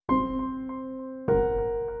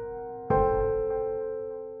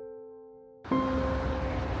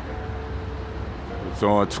So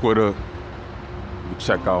on Twitter, you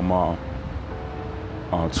check out my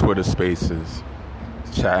Twitter Spaces,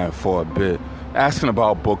 chatting for a bit, asking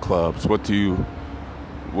about book clubs.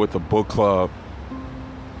 With a book club,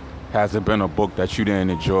 has it been a book that you didn't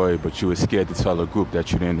enjoy, but you were scared to tell a group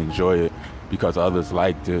that you didn't enjoy it because others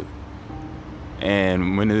liked it?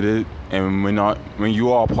 And when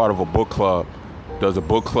you are part of a book club, does a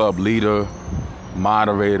book club leader,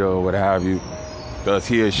 moderator, or what have you, does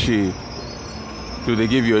he or she, do they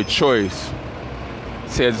give you a choice?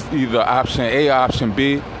 Says either option A, option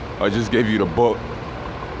B, or just give you the book?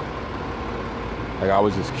 Like, I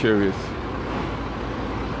was just curious.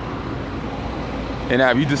 And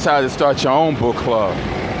have you decided to start your own book club?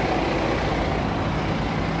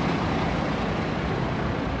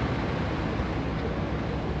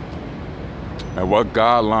 And what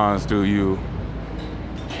guidelines do you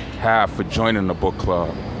have for joining a book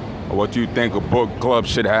club? Or what do you think a book club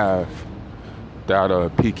should have that'll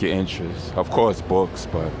pique your interest? Of course, books,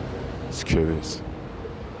 but it's curious.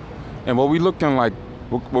 And what we looking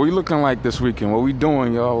like this weekend? What we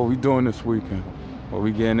doing, y'all? What we doing this weekend? What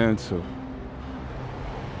we getting into?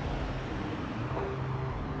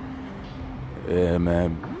 Yeah,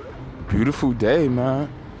 man. Beautiful day,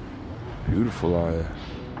 man. Beautiful out here.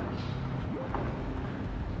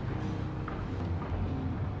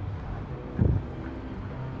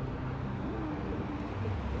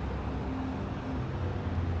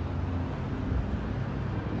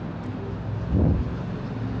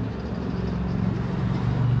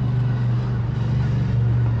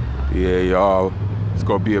 Yeah, y'all. It's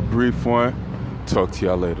gonna be a brief one. Talk to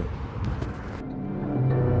y'all later.